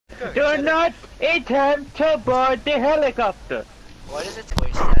Do not attempt to board the helicopter. Why does it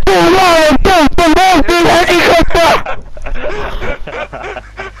voice that? Do not attempt to board the helicopter!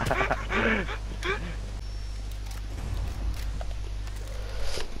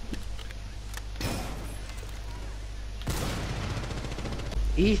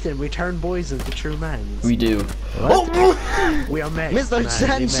 Ethan, we turn boys into true men. We do. What? We are men. Mr.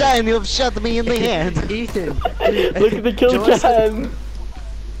 Sunshine, you have shot me in the hand. Ethan. Look at the kill cam.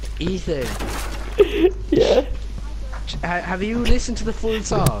 Ethan. Yeah. Have you listened to the full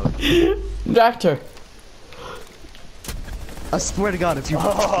song? Doctor. I swear to God, if you. I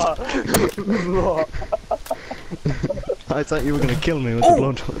thought you were gonna kill me with the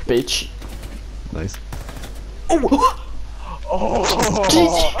blood. Bitch. Nice.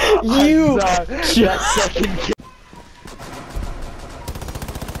 You. That second kill.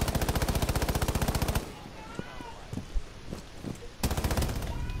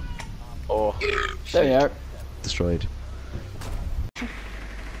 Oh, There you are. Destroyed.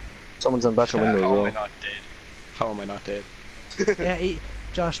 Someone's on back window as How am I well. not dead? How am I not dead? Yeah,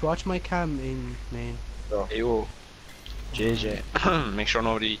 Josh, watch my cam in main. Yo, JJ, make sure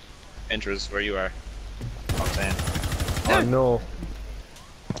nobody enters where you are. I'm saying. Oh no.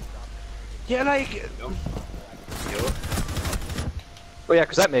 Yeah, like. Yo. Oh yeah,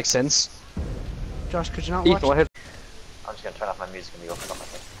 because that makes sense. Josh, could you not Ethan, watch? go ahead. I'm just gonna turn off my music and be open up my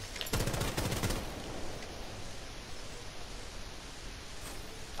thing.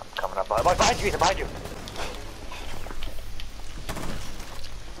 I'm coming up. Behind you, Ethan, behind you!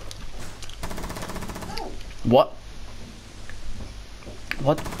 What?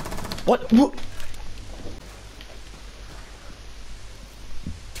 What? What? What?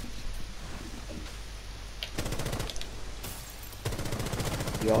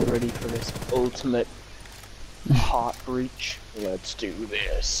 Y'all ready for this ultimate heart breach? Let's do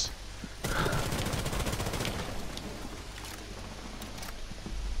this.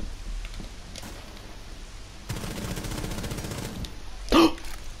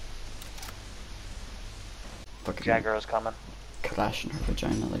 Fucking Jagger's coming. crash in her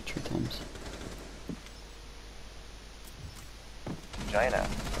vagina like 3 times. Vagina.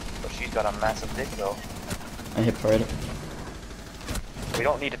 But she's got a massive dick though. I hit for it. We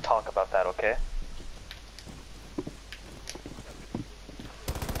don't need to talk about that, okay?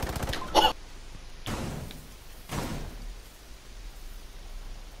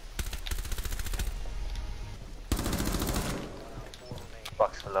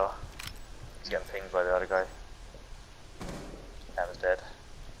 Bucks below. He's getting pinged by the other guy. Cam is dead.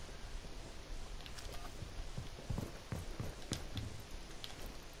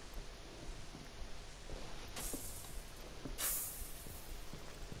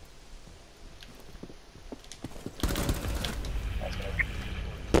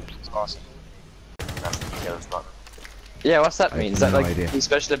 It's awesome. That's the details button. Yeah, what's that I mean? have Is that no like idea. his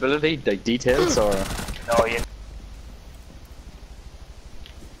special ability, like details, or? No, you.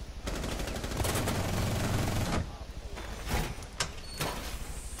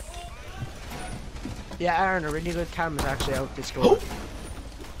 Yeah, Aaron, a really good cam is actually out this door.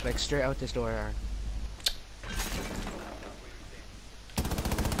 Like straight out this door, Aaron.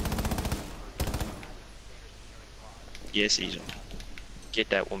 Yes, Ethan. Get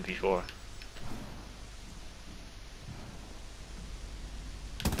that one before.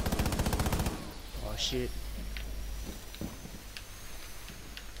 Oh shit.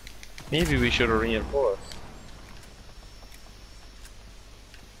 Maybe we should have reinforced.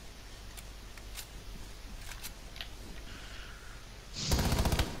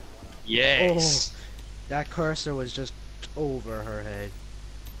 Yes. Oh, that cursor was just over her head.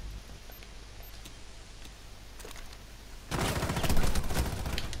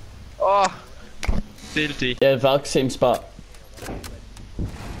 Oh, filthy. Yeah, Valk, same spot.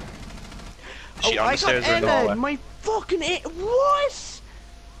 She on I the stairs got or in the Ella, hallway? my fucking what?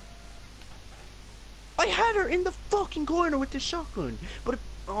 I had her in the fucking corner with the shotgun, but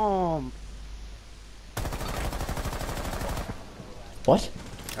What?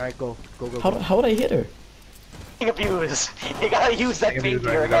 Alright, go. How would I hit her? Abuse. You gotta use that Think ping of to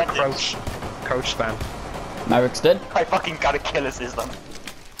it, your we got advantage. crouch spam. Mavericks dead? I fucking gotta kill a system.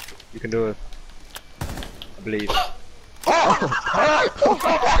 You can do it. I believe. What's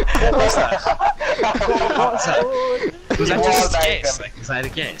that? What's that? Was that You just a wallbanged guess? him. Like, was that a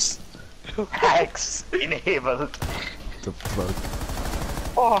guess? Hacks enabled. The fuck?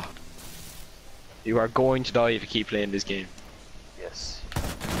 Oh. You are going to die if you keep playing this game. Yes.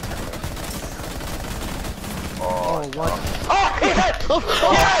 Oh, what? Oh, yes!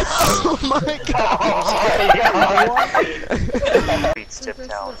 Oh my god! Beats Tip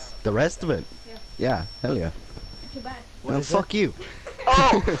Town. The rest of it? Yeah, hell yeah. Too bad. Well, fuck you.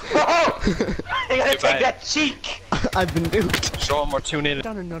 Oh! Oh! You gotta Goodbye. take that cheek! I've been duped. Show him we're tuning in.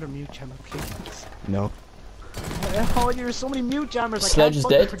 Down another mute jammer, please. No. Oh, there's so many mute jammers. Sledge is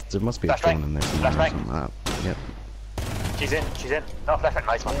dead. There must be a Flashbang. drone in there somewhere. Flashbang. or something. Ah, yep. She's in, she's in. No, flashback,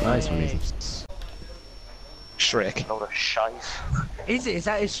 nice one. Nice one, Ethan. Shrek. Load of shite. Is it? Is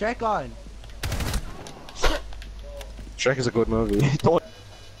that his Shrek on? Shrek is a good movie.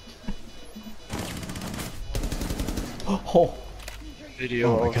 Oh, Video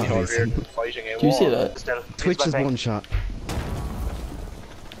Oh my of God, the Hungarian Ethan. fighting a do you see war. that? Still, Twitch is flashbang. one shot.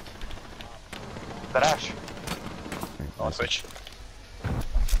 That Ash. On Twitch. Give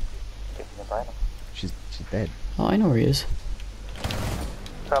him the final. She's dead. Oh, I know where he is.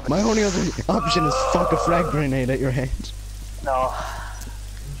 My only other option is fuck a frag grenade at your head. No.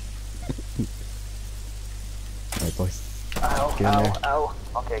 Right, boys. Ow, Get in ow, there. ow.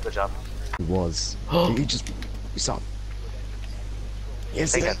 Okay, good job. He was. He just. We saw him.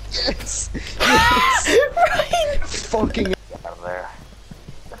 Yes, Take yes. it. Yes. Fucking. Get out of there.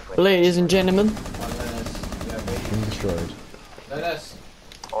 Ladies and gentlemen, Being destroyed.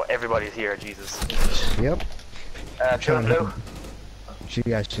 Oh, everybody's here, Jesus. Yep. Chill and blue. She's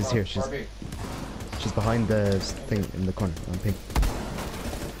here. She's behind the thing in the corner. On pink.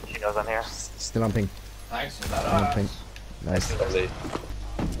 She knows I'm here. Still on pink. Thanks for that. On pink. Nice.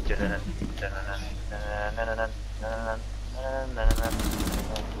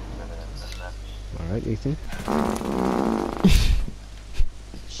 Alright, Ethan.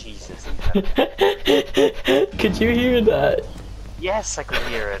 Jesus. could you hear that? Yes, I could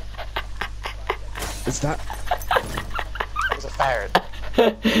hear it. Is that. It was a fart.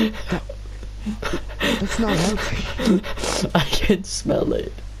 That's not healthy. I can smell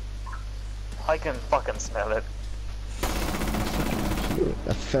it. I can fucking smell it.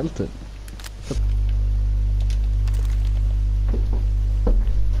 I felt it.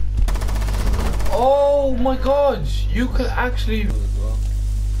 Oh my god, you could actually.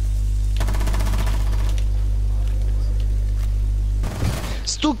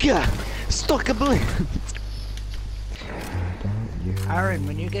 Stuck a blade. Aaron,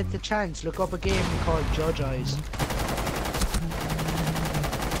 when you get the chance, look up a game called Judge Eyes.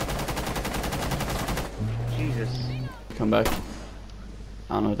 Jesus. Come back.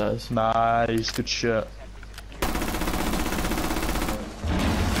 I don't know what that is. Nice, good shit.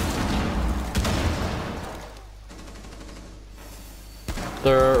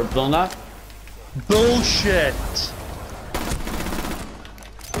 They're done that? Bullshit!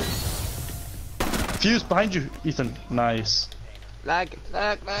 Fuse behind you, Ethan. Nice. Lag,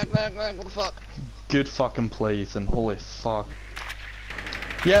 what the fuck? Good fucking play, Ethan. Holy fuck.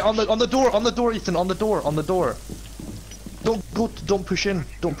 Yeah, on the door, Ethan, on the door. Don't push in,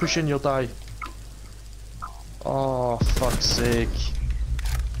 you'll die. Oh, fuck's sake.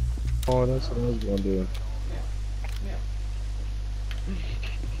 Oh, that's what I was gonna do.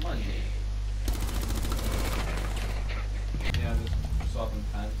 Come on, Jake. Yeah, just swapping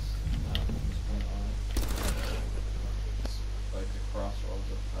pants. Just point on. It's like the crossroads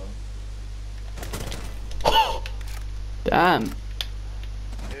of hell. Damn.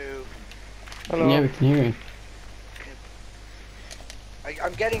 Hello. Yeah, we can hear you.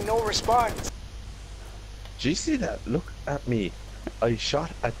 I'm getting no response. Do you see that? Look at me. I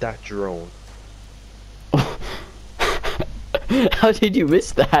shot at that drone. How did you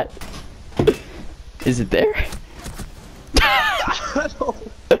miss that? Is it there?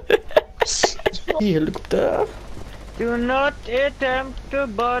 Helicopter. Do not attempt to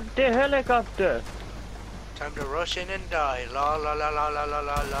board the helicopter. Time to rush in and die. La la la la la la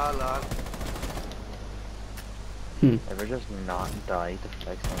la la la. Ever just not die to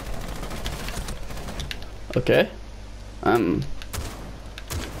flex on. Okay.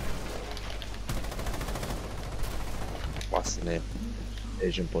 What's the name?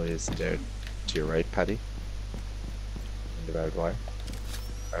 Asian boy is there to your right, Paddy. In the barbed wire.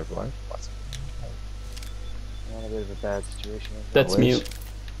 Barbed wire? What's it? I'm in a bit of a bad situation. That's wait. mute.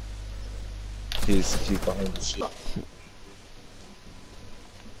 He's behind the sheet.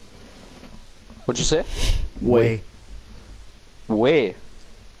 What'd you say? Way. Way.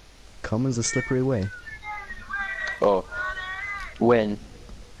 Come is a slippery way. Oh. When?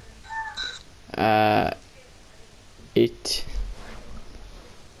 It.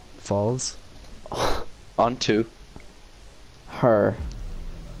 Falls. Onto. Her.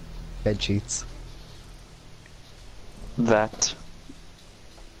 Bed sheets. That.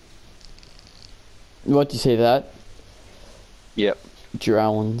 What do you say to that? Yep.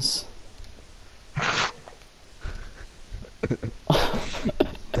 Drowns.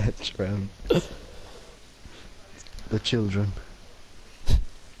 That's drown. The children.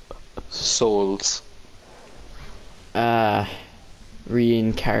 Souls.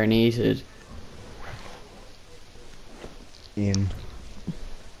 Reincarnated. In.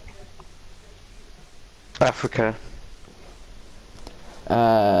 Africa.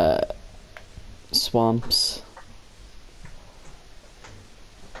 Swamps.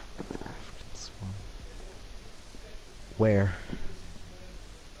 Where?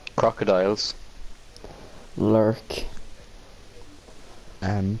 Crocodiles. Lurk.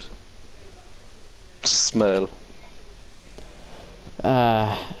 And. Smell.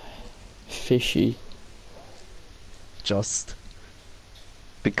 Fishy. Just.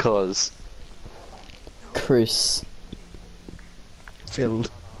 Because. Chris.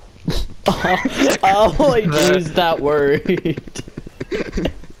 Filled. Oh, I used that word.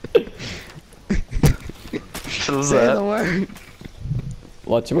 Fill Say the the. word.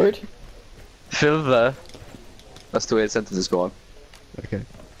 What's the word? Fill the. That's the way the sentence is going. Okay.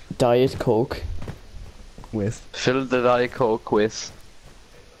 Diet Coke. With. Fill the Diet Coke with.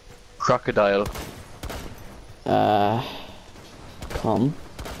 Crocodile. Come.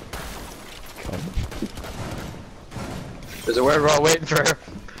 There's a word we're all waiting for.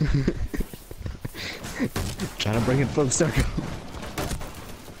 Trying to bring it full circle.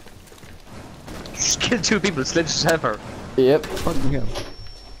 Just kill 2 people, it's just ever. Yep. Fucking hell.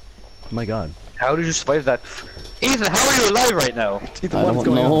 My god. How did you survive that? Ethan, how are you alive right now? Ethan, I what's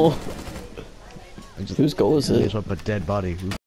don't going know. on? I just Whose goal is lit it? up a dead body.